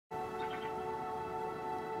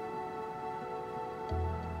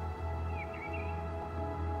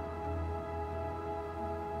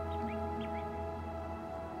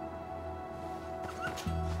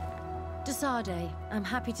Sade, I'm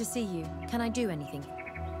happy to see you. Can I do anything?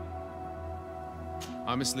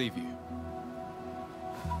 I must leave you.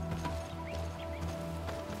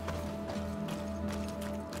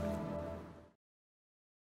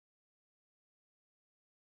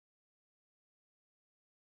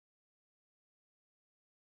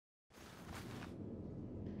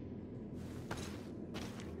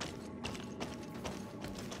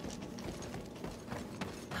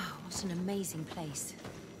 What an amazing place.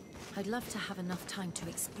 I'd love to have enough time to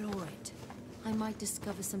explore it. I might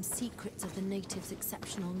discover some secrets of the natives'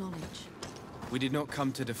 exceptional knowledge. We did not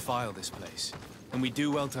come to defile this place, and we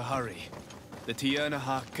do well to hurry. The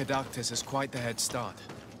Tiernahak Kadactus has quite the head start.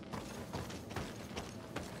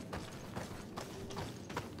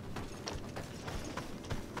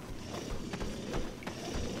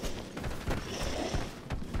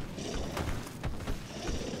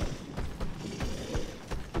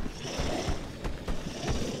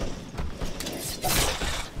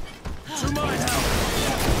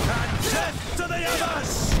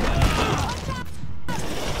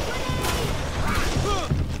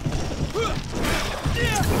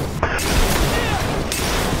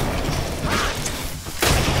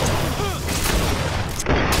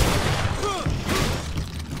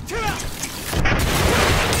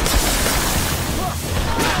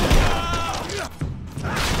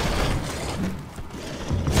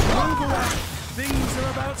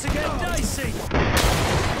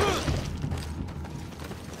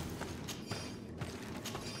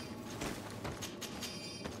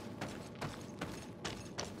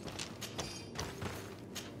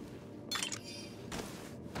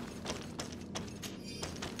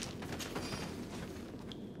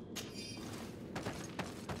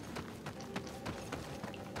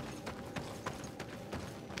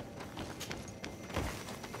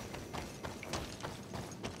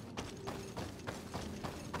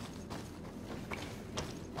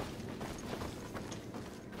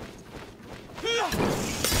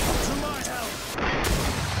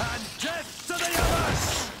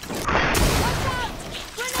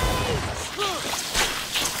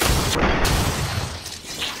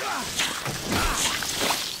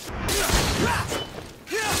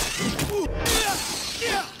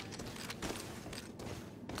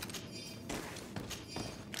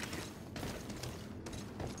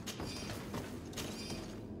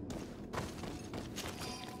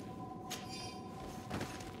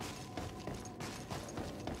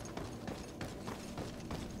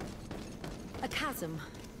 Chasm.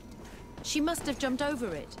 She must have jumped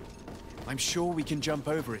over it. I'm sure we can jump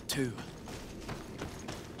over it too.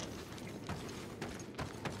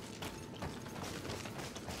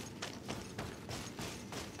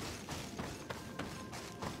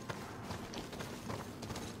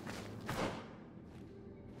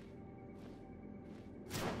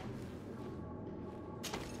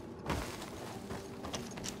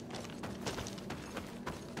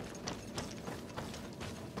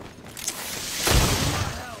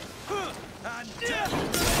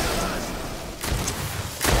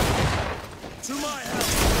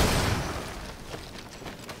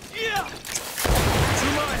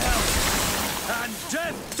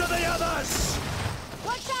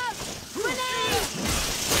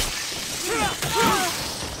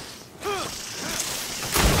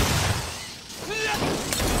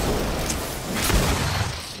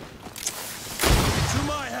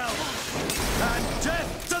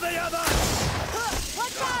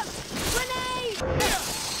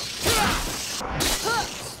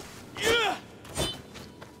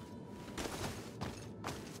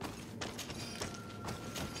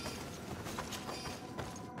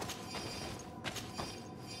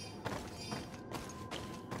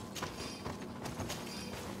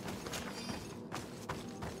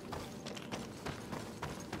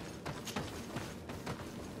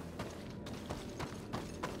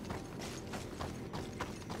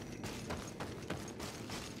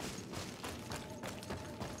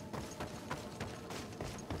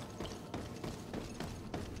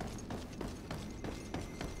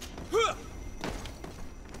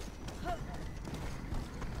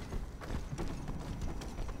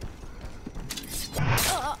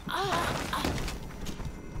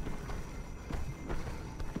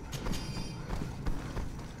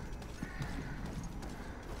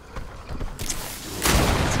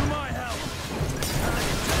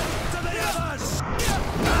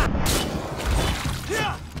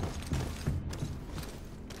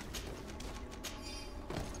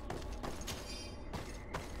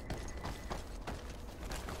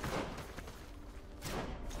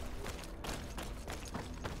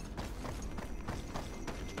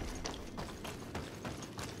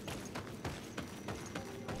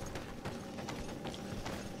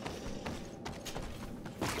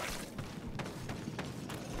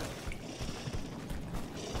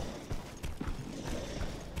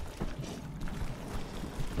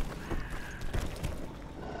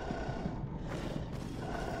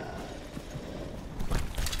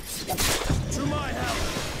 help!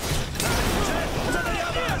 And death to the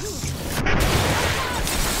others!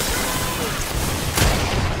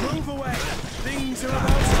 Move away! Things are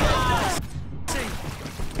about to get dicey!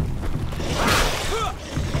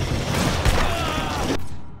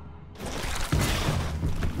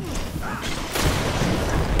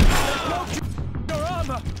 Your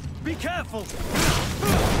armor! Be careful!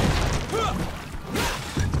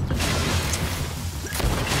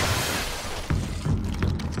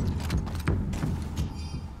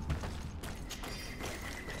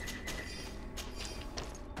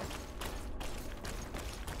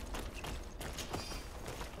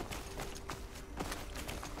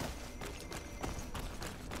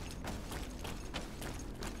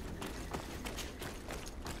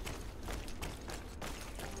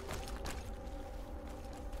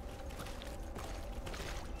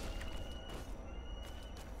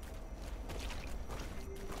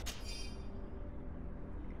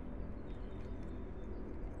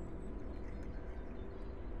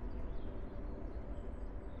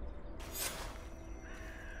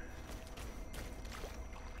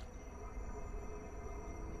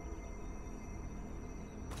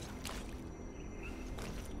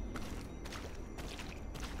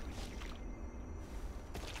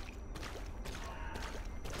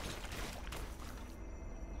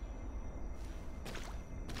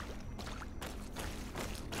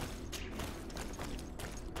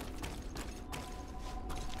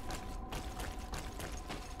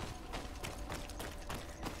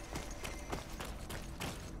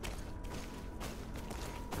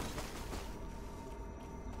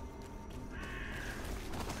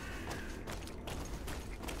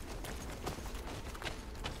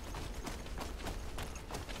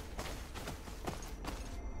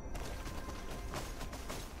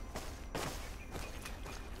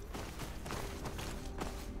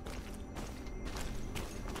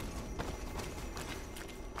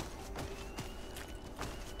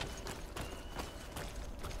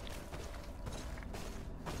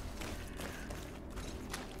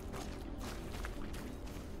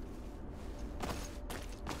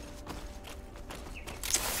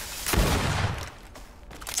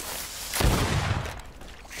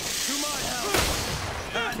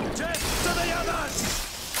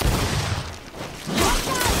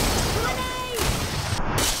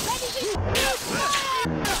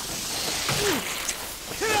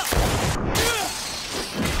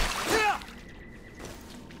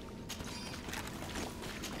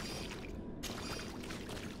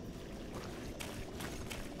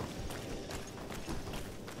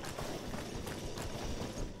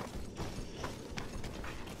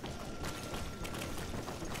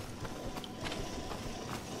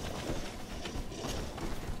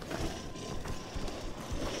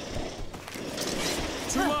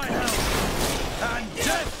 To my help! And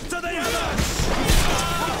death to the others!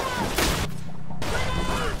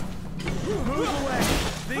 Move away!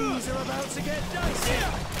 Things are about to get dicey!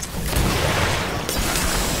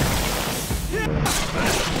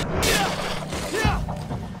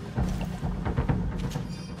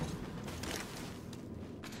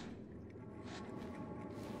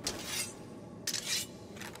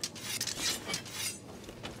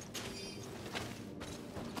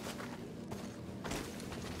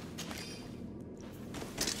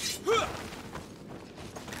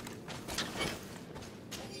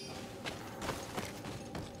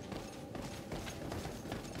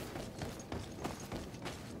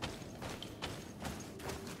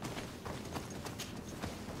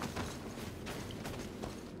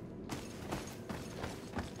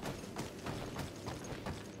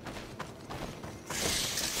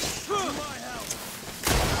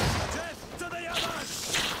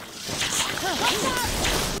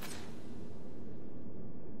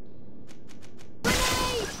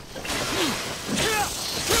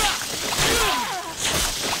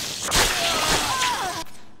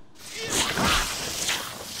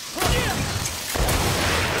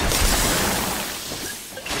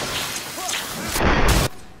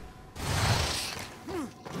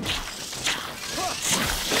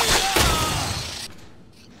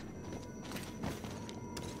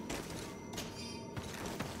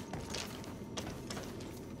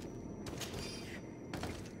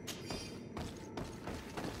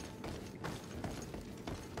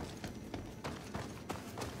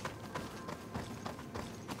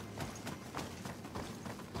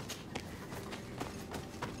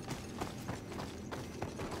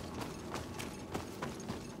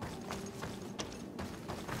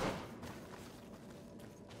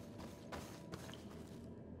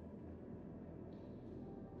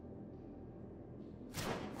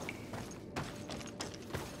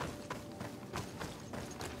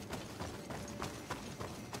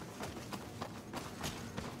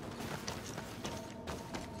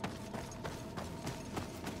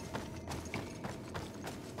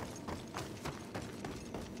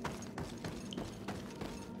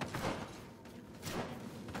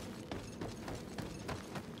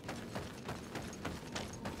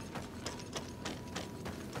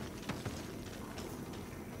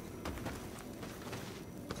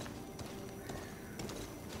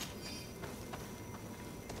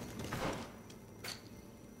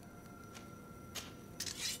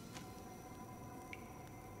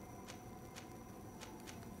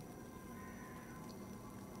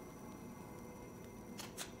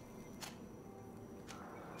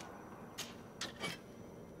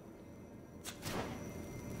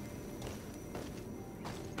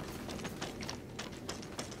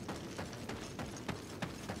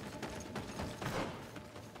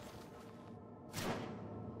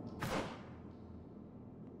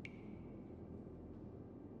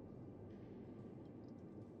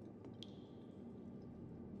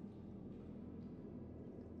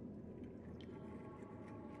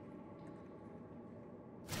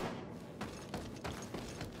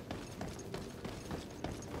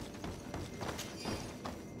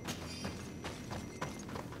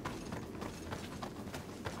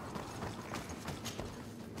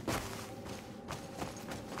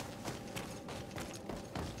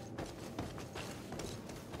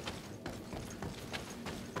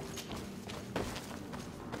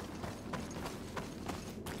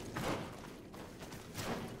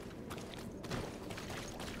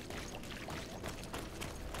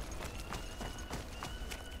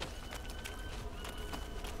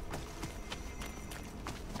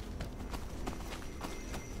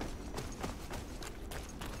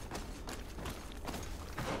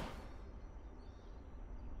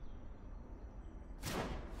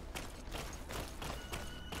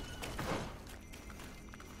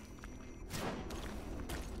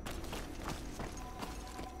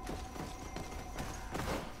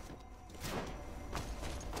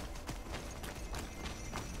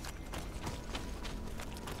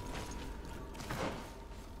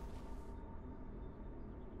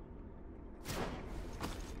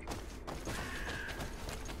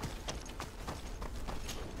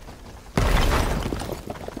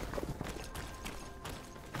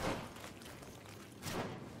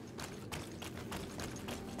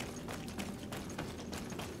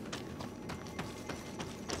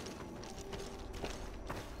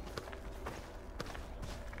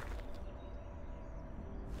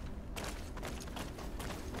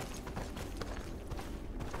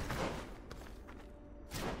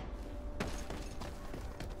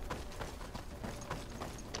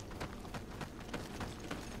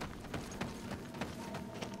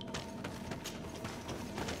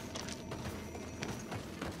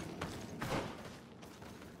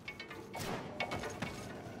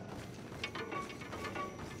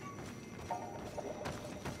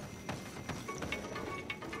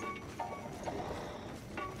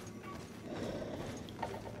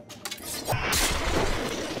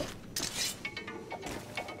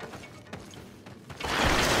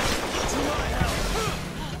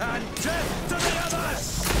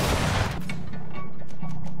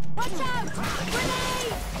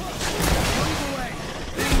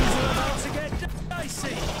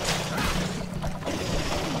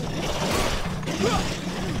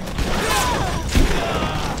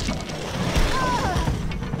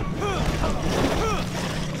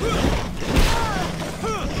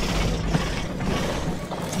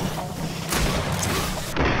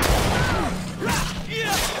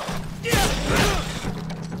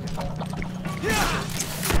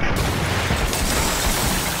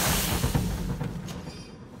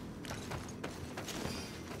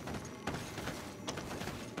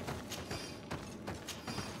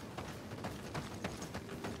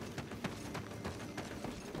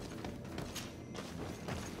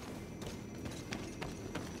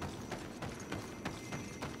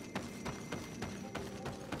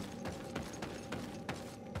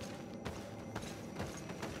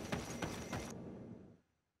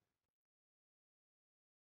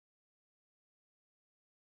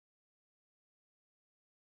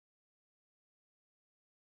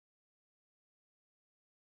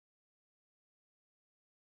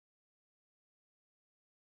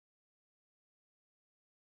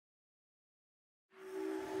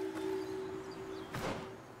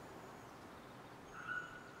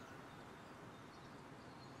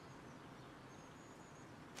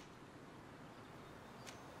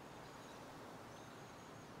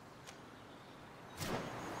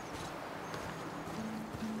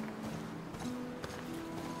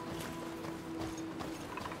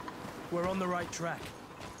 We're on the right track.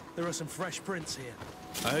 There are some fresh prints here.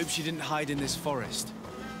 I hope she didn't hide in this forest.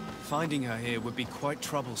 Finding her here would be quite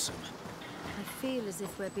troublesome. I feel as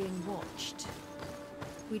if we're being watched.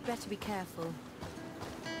 We'd better be careful.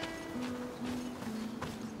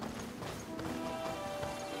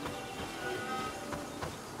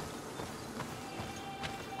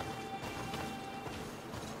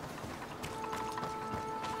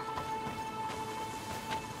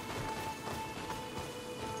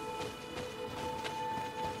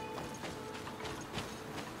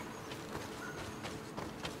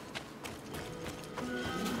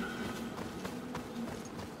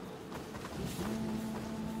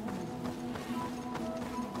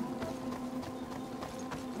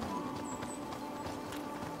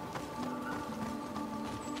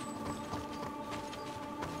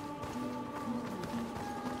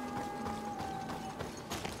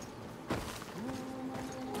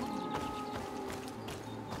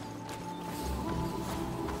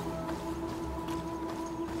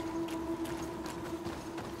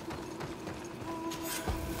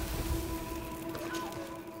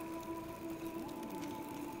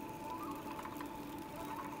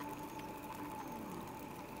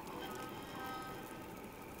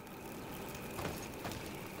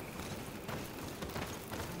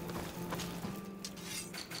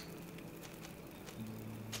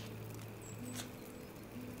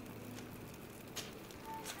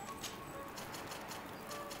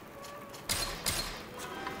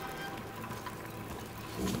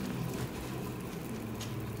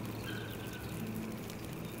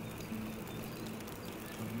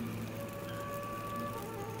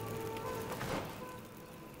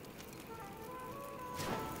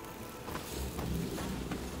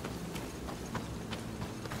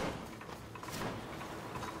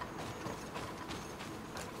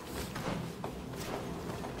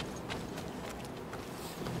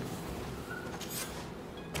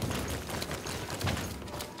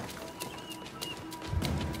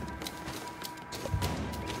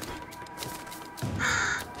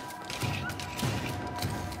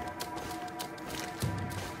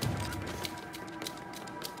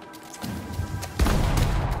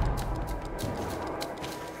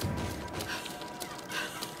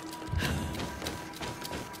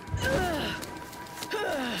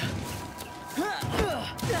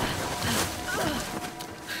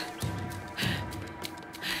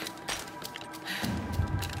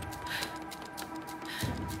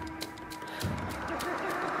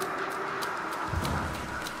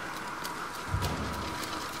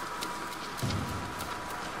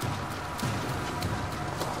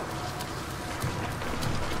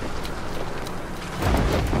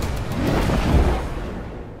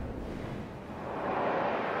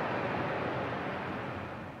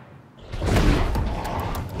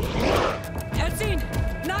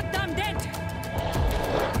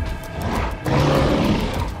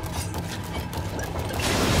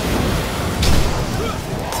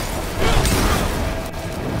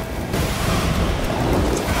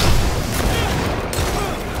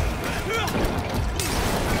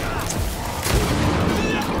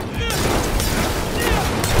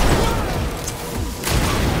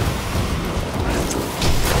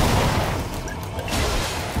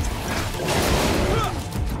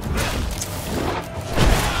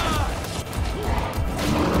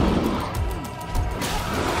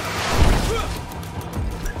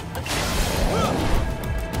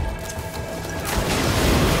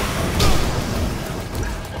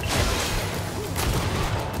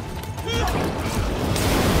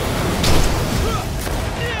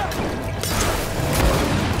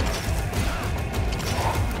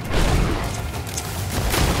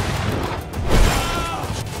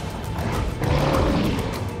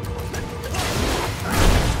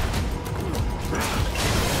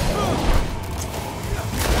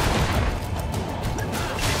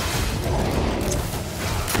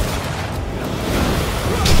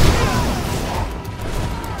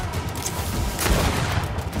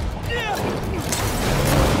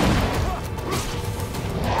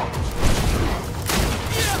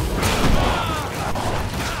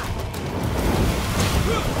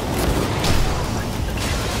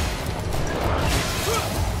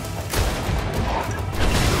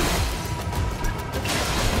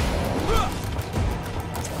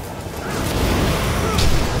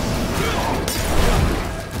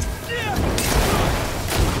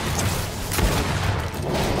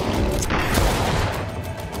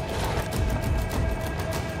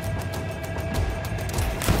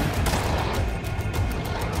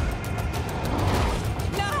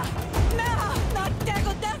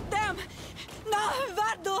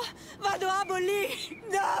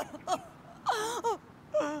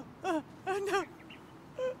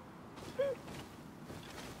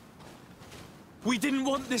 We didn't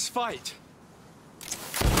want this fight.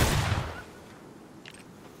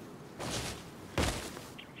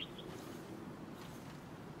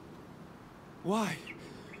 Why?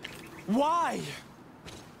 Why?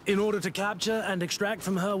 In order to capture and extract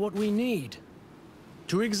from her what we need.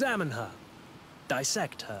 To examine her.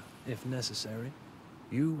 Dissect her, if necessary.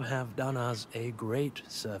 You have done us a great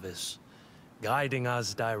service, guiding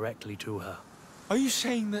us directly to her. Are you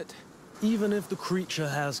saying that... Even if the creature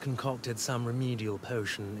has concocted some remedial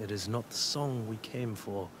potion, it is not the song we came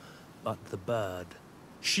for, but the bird.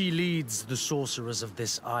 She leads the sorcerers of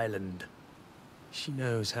this island. She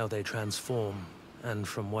knows how they transform, and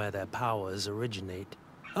from where their powers originate.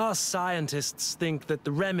 Our scientists think that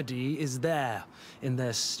the remedy is there, in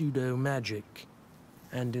their pseudo-magic,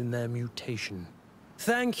 and in their mutation.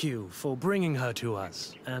 Thank you for bringing her to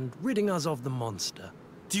us, and ridding us of the monster.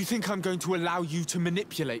 Do you think I'm going to allow you to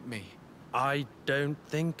manipulate me? I don't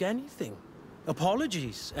think anything.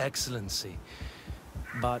 Apologies, Excellency.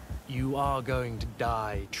 But you are going to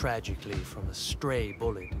die tragically from a stray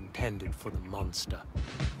bullet intended for the monster.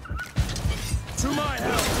 To my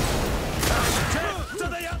help! And death to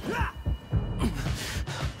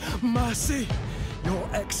the... Mercy, Your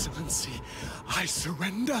Excellency, I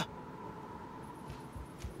surrender.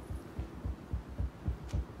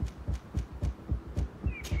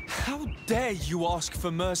 How dare you ask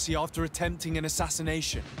for mercy after attempting an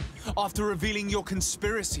assassination? After revealing your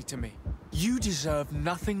conspiracy to me? You deserve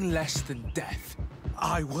nothing less than death.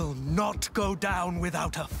 I will not go down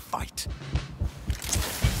without a fight.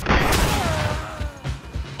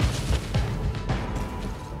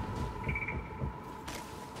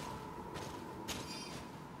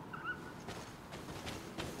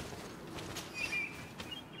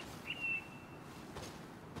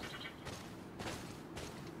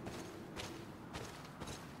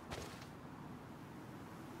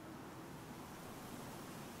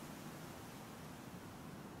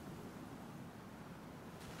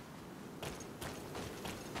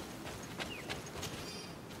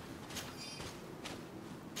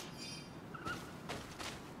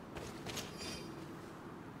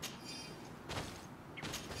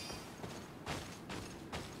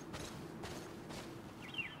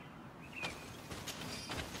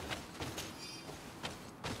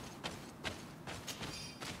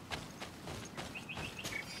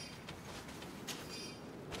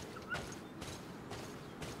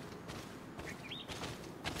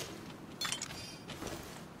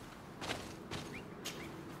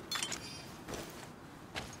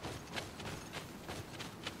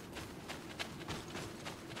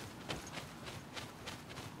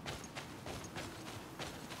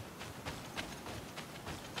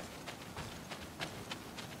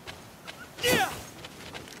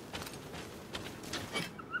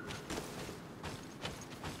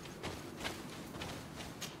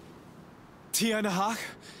 Tiana Hawk?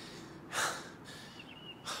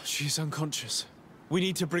 She's unconscious. We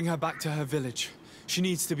need to bring her back to her village. She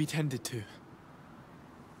needs to be tended to.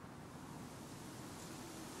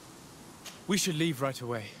 We should leave right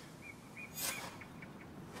away.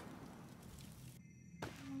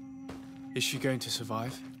 Is she going to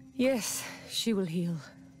survive? Yes, she will heal.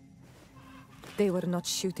 They were not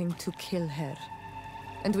shooting to kill her.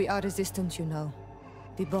 And we are resistant, you know.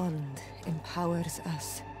 The bond empowers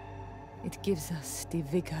us. It gives us the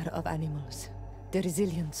vigor of animals, the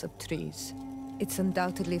resilience of trees. It's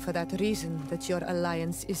undoubtedly for that reason that your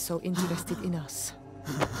alliance is so interested in us.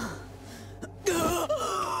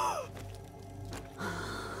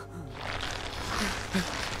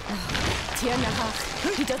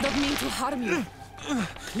 Tiana, he does not mean to harm you.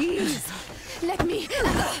 Please, let me...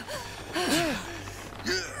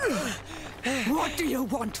 What do you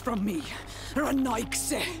want from me,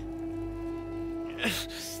 Ranaikse?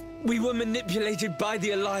 We were manipulated by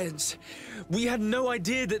the Alliance. We had no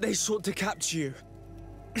idea that they sought to capture you.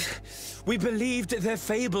 We believed their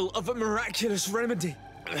fable of a miraculous remedy.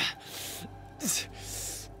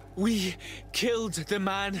 We killed the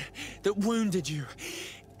man that wounded you.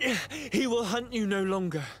 He will hunt you no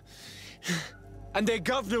longer. And their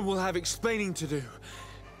governor will have explaining to do.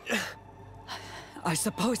 I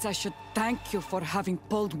suppose I should thank you for having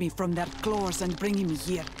pulled me from their claws and bringing me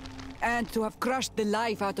here. And to have crushed the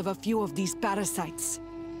life out of a few of these parasites.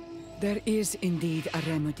 There is indeed a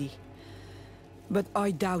remedy. But I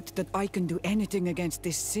doubt that I can do anything against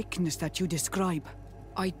this sickness that you describe.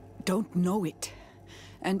 I don't know it.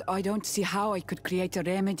 And I don't see how I could create a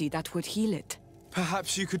remedy that would heal it.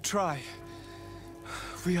 Perhaps you could try.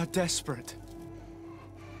 We are desperate.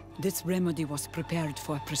 This remedy was prepared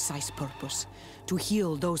for a precise purpose. To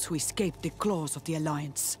heal those who escaped the claws of the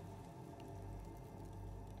Alliance.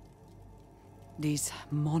 These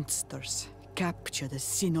monsters capture the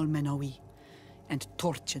Sinol Menoi and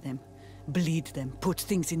torture them, bleed them, put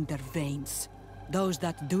things in their veins. Those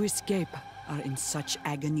that do escape are in such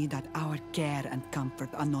agony that our care and comfort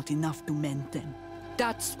are not enough to mend them.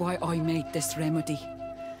 That's why I made this remedy.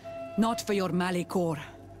 Not for your Malikor.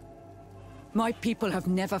 My people have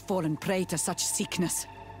never fallen prey to such sickness.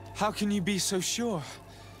 How can you be so sure?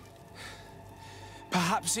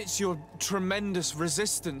 Perhaps it's your tremendous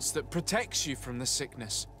resistance that protects you from the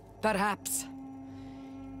sickness. Perhaps.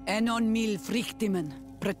 Enon mil frichtimen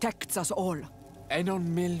protects us all.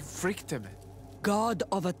 Enon mil frichtimen? God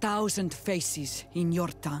of 1,000 faces in your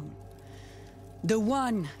tongue. The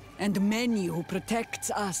one and many who protects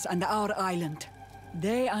us and our island.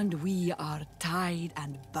 They and we are tied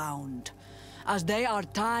and bound, as they are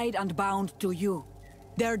tied and bound to you.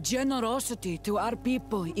 Their generosity to our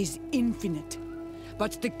people is infinite,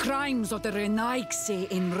 but the crimes of the Renaigse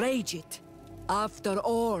enrage it. After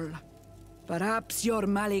all, perhaps your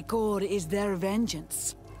Malikor is their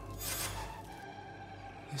vengeance.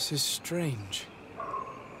 This is strange.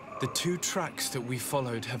 The two tracks that we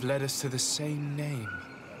followed have led us to the same name.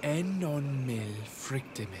 Enon mil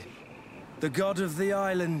frichtimen. The god of the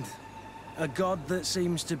island. A god that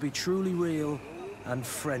seems to be truly real and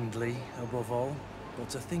friendly, above all. But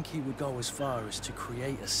to think he would go as far as to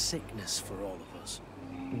create a sickness for all of us.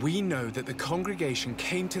 We know that the congregation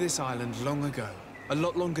came to this island long ago. A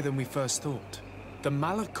lot longer than we first thought. The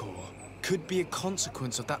Malikor could be a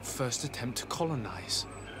consequence of that first attempt to colonize.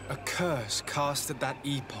 A curse cast at that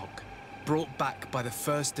epoch, brought back by the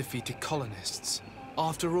first defeated colonists.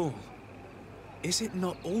 After all, is it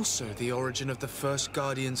not also the origin of the first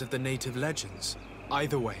guardians of the native legends?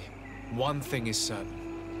 Either way, one thing is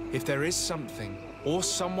certain. If there is something, or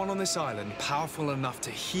someone on this island powerful enough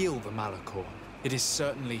to heal the Malikor, it is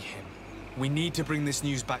certainly him. We need to bring this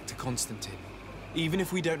news back to Constantine. Even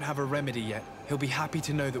if we don't have a remedy yet, he'll be happy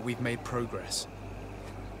to know that we've made progress.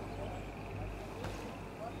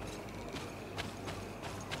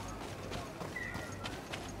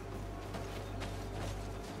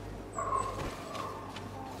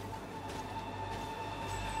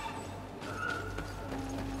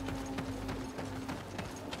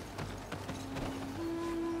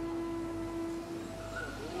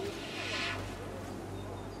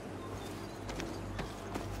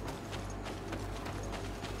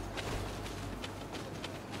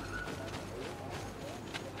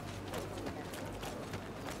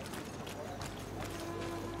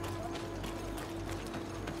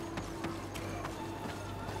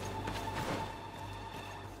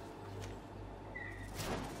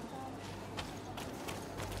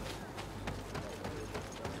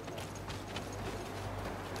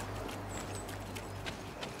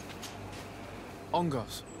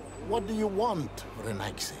 Ongos, What do you want,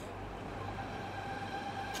 Renaigse?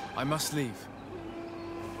 I must leave.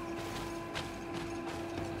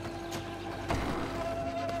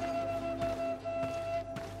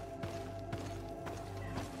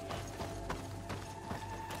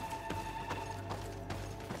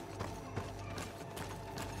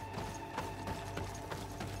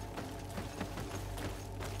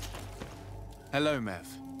 Hello, Mev.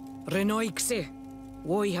 Renoixe,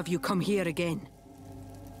 why have you come here again?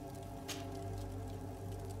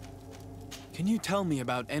 Can you tell me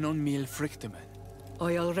about Enon mil frichtimen?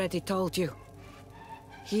 I already told you.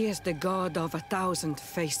 He is the god of 1,000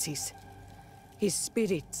 faces. His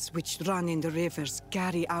spirits, which run in the rivers,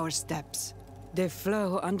 carry our steps. They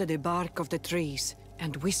flow under the bark of the trees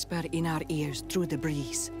and whisper in our ears through the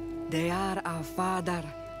breeze. They are our father,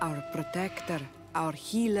 our protector, our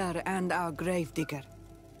healer, and our gravedigger.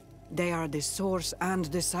 They are the source and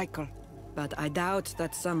the cycle. But I doubt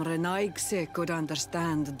that some Renaigse could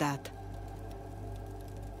understand that.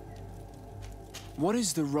 What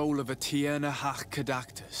is the role of a Tierna Hach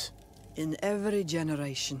Kadactus? In every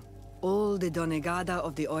generation, all the Donegada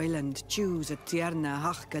of the island choose a Tierna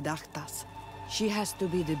Hach Kadactas. She has to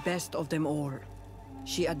be the best of them all.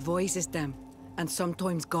 She advises them, and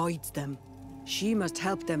sometimes guides them. She must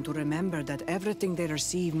help them to remember that everything they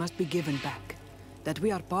receive must be given back. That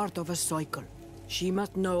we are part of a cycle. She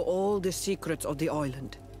must know all the secrets of the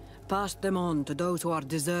island. Pass them on to those who are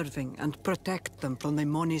deserving and protect them from the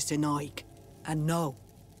Moni Senaig. And no,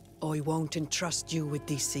 I won't entrust you with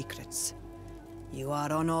these secrets. You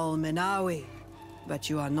are on all Menawi,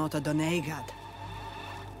 but you are not a Donegad.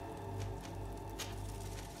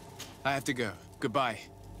 I have to go. Goodbye.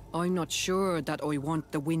 I'm not sure that I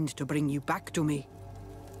want the wind to bring you back to me.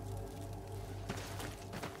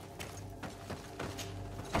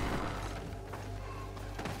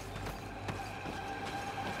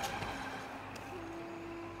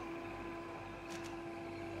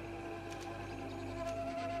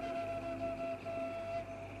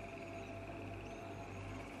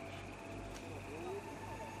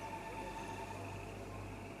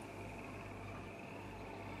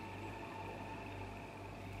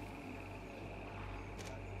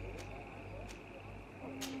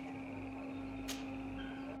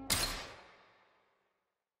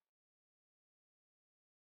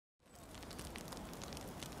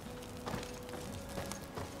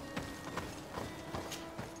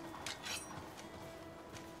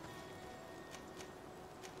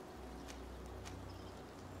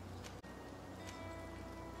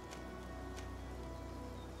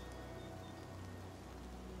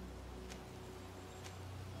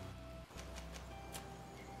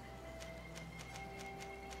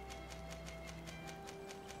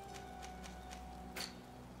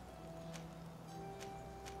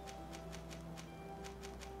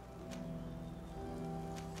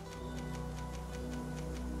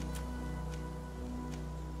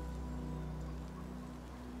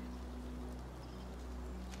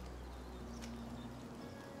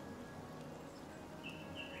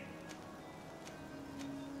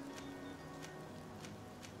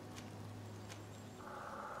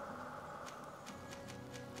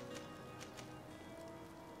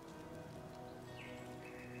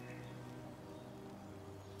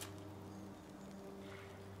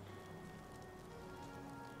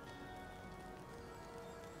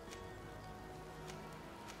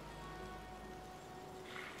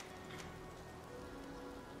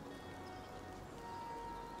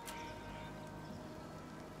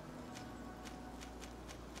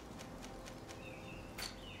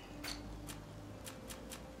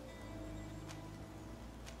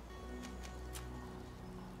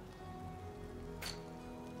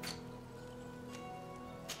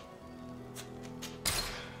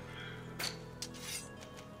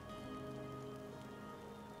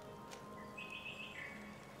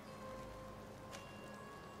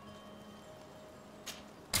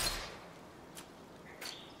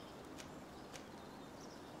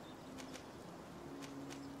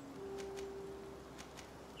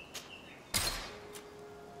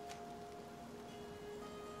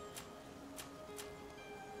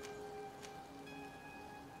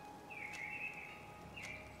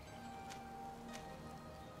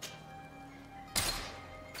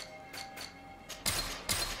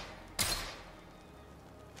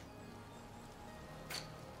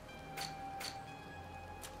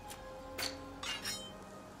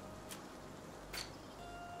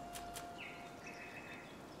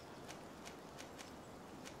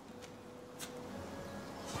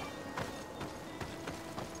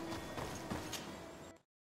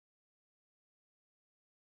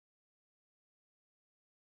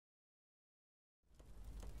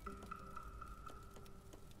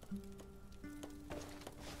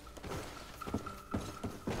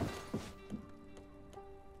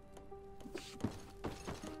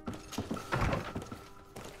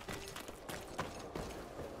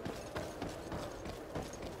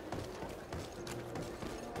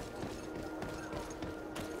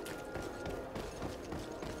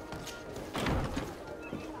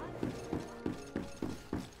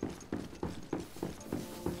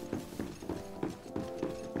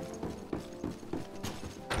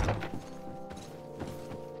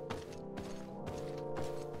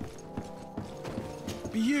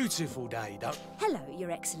 beautiful day, don't... Hello, Your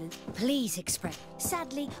Excellence. Please express.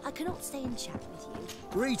 Sadly, I cannot stay and chat with you.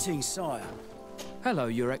 Greetings, sire. Hello,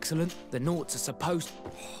 Your Excellence. The Naughts are supposed...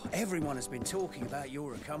 Everyone has been talking about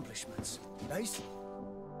your accomplishments. Ace?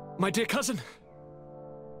 My dear cousin,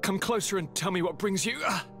 come closer and tell me what brings you...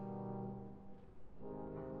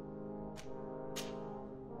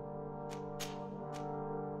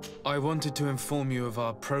 I wanted to inform you of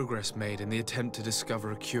our progress made in the attempt to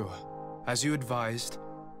discover a cure. As you advised,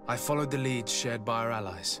 I followed the leads shared by our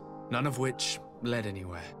allies, none of which led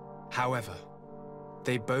anywhere. However,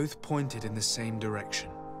 they both pointed in the same direction,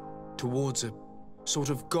 towards a sort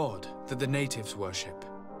of god that the natives worship.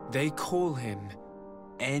 They call him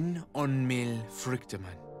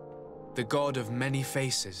frichtimen, the god of many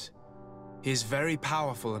faces. He is very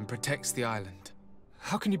powerful and protects the island.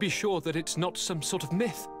 How can you be sure that it's not some sort of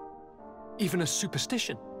myth? Even a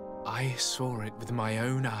superstition? I saw it with my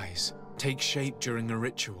own eyes take shape during a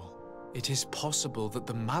ritual. It is possible that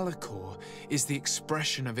the Malachor is the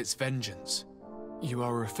expression of its vengeance. You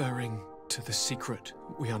are referring to the secret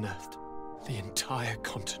we unearthed. The entire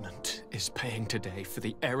continent is paying today for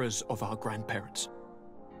the errors of our grandparents.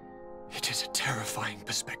 It is a terrifying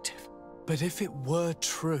perspective. But if it were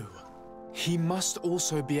true, he must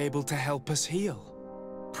also be able to help us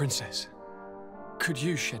heal. Princess, could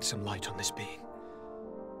you shed some light on this being?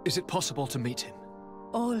 Is it possible to meet him?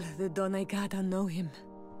 All the Doneigada know him.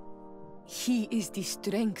 He is the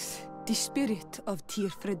strength, the spirit of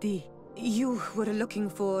Tirfredi. You were looking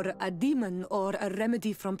for a demon or a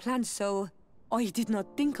remedy from plants, so I did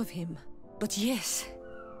not think of him. But yes,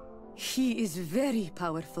 he is very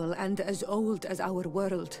powerful and as old as our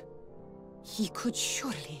world. He could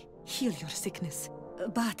surely heal your sickness.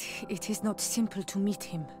 But it is not simple to meet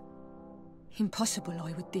him. Impossible,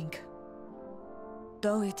 I would think.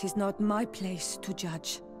 Though it is not my place to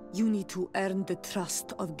judge, you need to earn the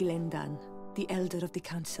trust of Glendan, the Elder of the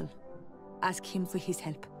Council. Ask him for his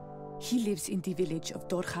help. He lives in the village of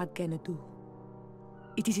Dorchad Genadu.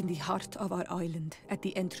 It is in the heart of our island, at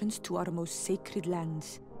the entrance to our most sacred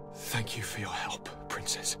lands. Thank you for your help,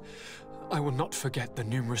 Princess. I will not forget the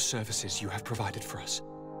numerous services you have provided for us.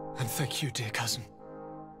 And thank you, dear cousin,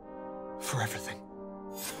 for everything.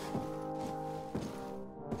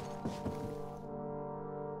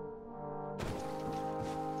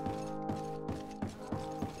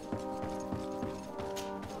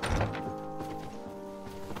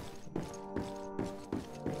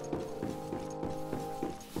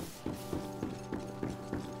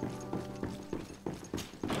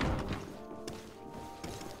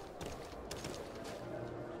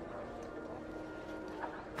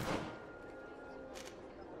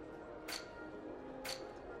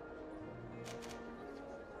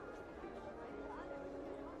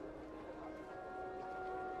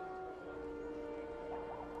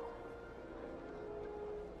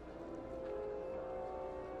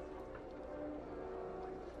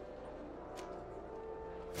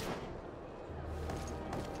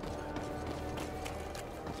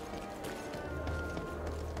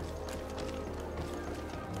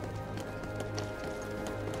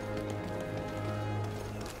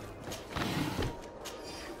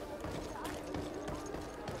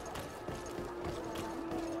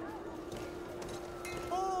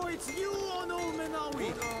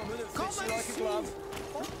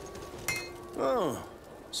 Oh,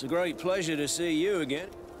 it's a great pleasure to see you again.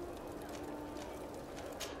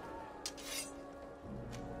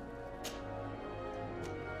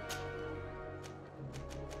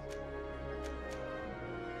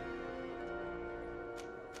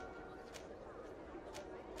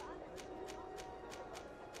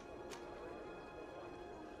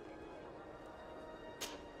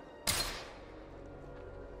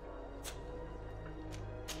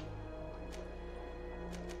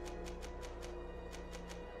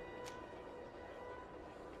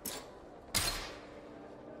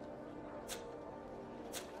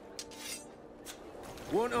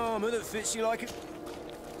 Want armor that fits you like a...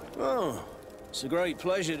 Oh, it's a great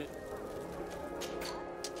pleasure to...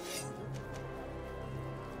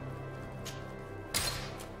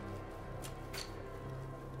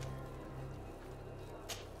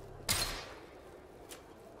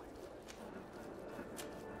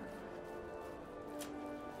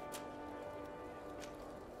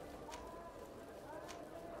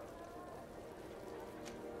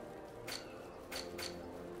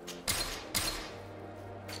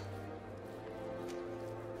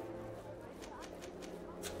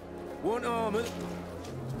 Want armor?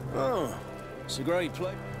 Oh, it's a great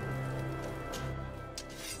place.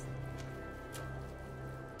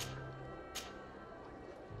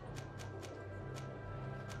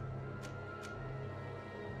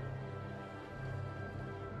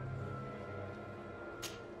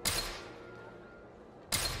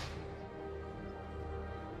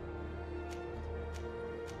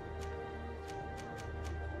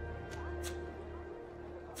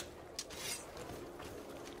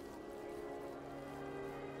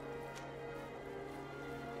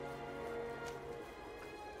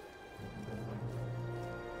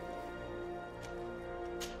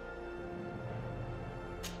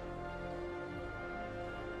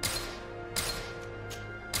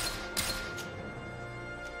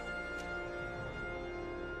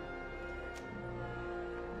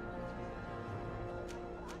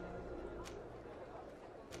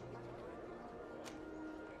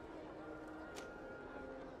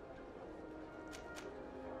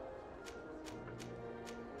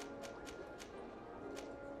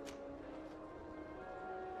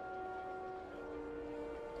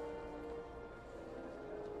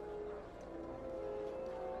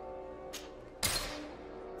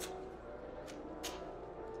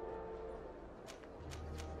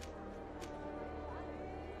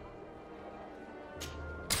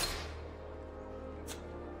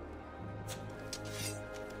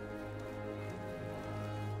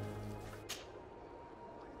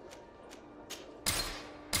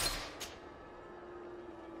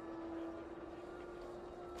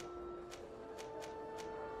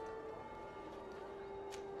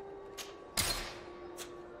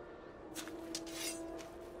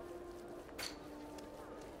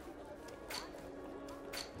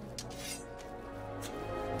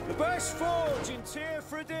 best forge in Tier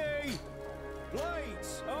 3D.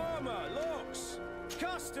 Blades, armor, locks,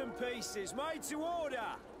 custom pieces made to order.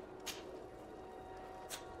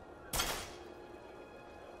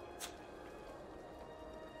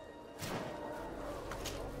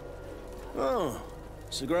 Oh,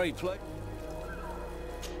 it's a great place.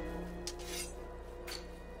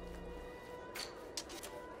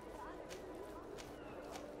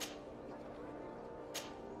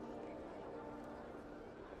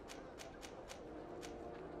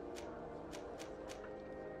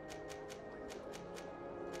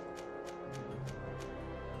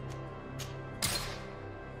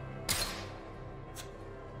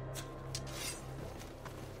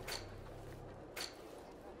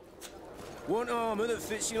 Want armor that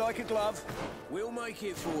fits you like a glove? We'll make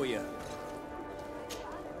it for you.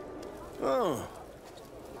 Oh.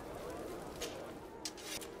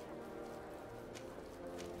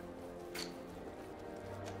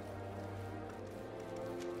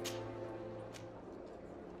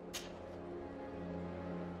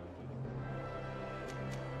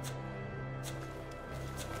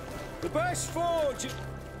 The best forge!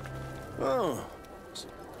 Oh.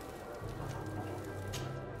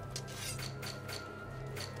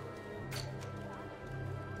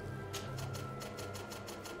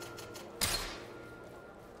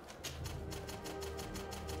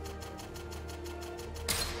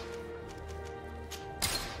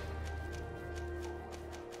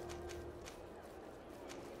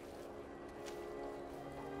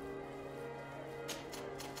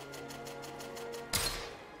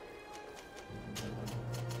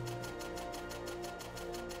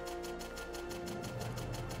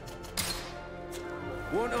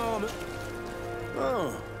 Want armor?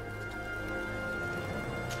 Oh.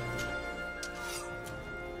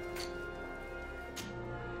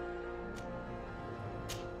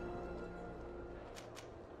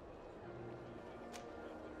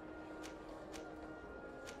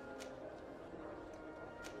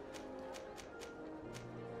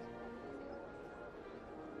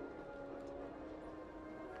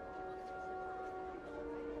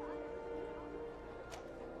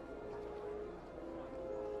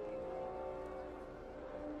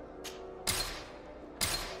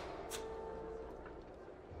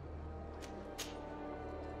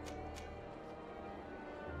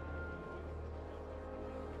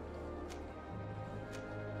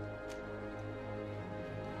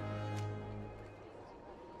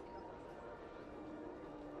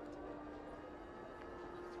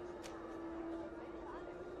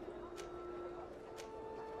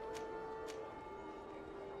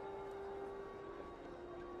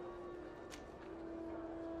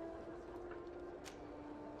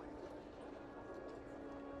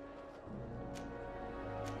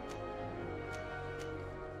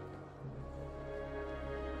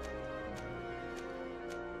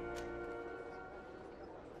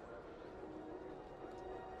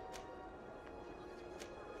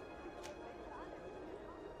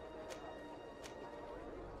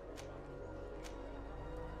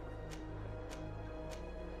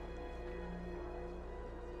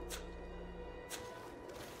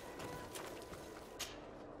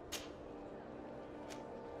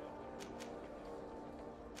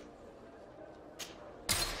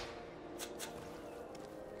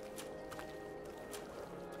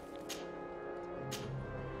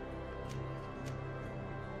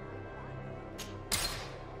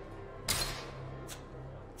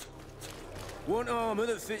 Want armor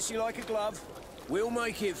that fits you like a glove? We'll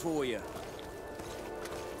make it for you.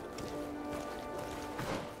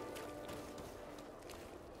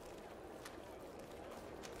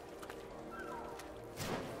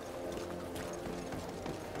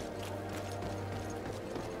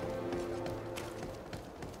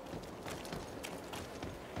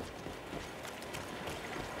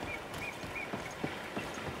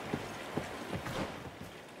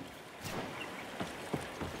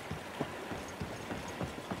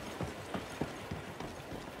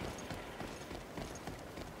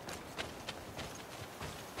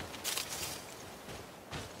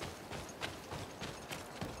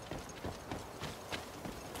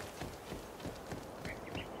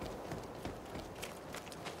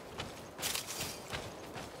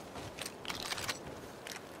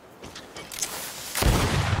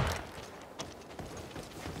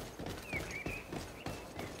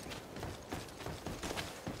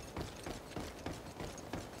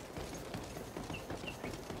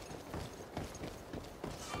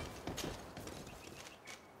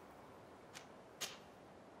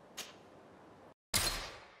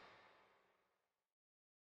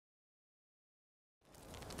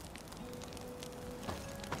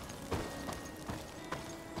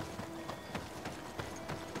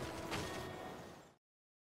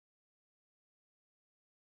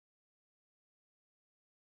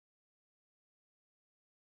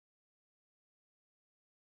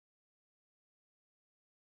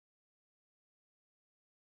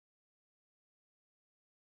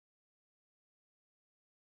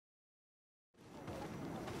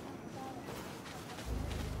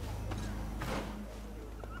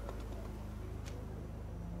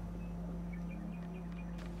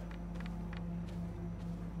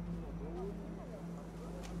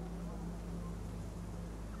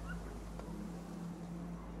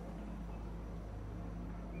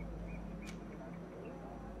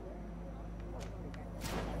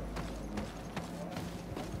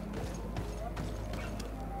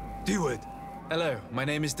 do it! Hello, my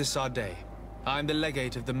name is de Sardet. I'm the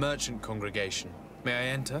legate of the merchant congregation. May I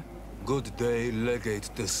enter? Good day, Legate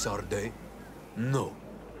de Sardet. No.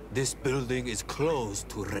 This building is closed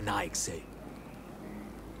to Renaigse.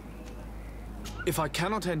 If I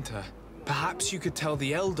cannot enter, perhaps you could tell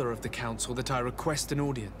the elder of the council that I request an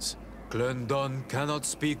audience. Glendon cannot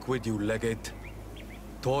speak with you, Legate.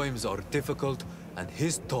 Times are difficult, and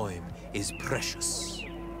his time is precious.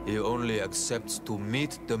 He only accepts to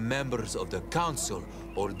meet the members of the council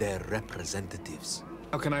or their representatives.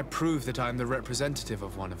 How can I prove that I am the representative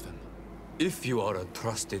of one of them? If you are a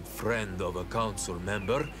trusted friend of a council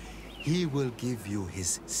member, he will give you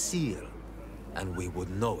his seal, and we would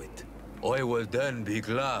know it. I will then be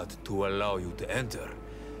glad to allow you to enter.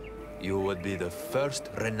 You would be the first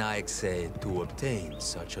Renaigse to obtain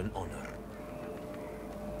such an honor.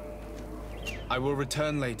 I will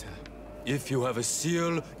return later. If you have a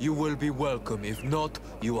seal, you will be welcome. If not,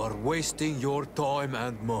 you are wasting your time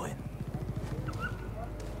and mine.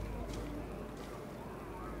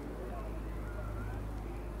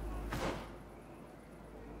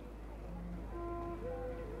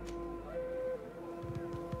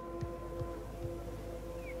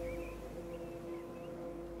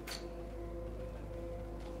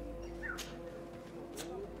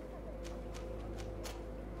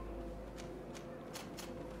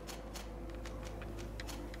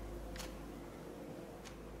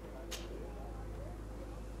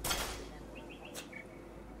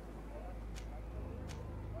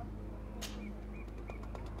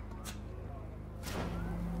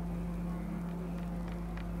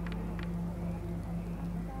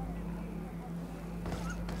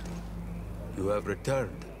 You have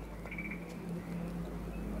returned.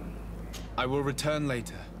 I will return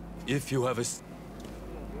later. If you have a...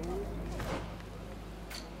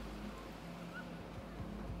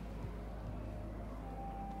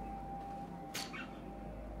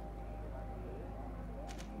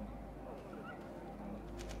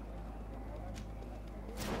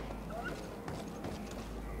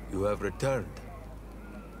 You have returned.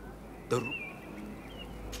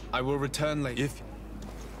 I will return later. If...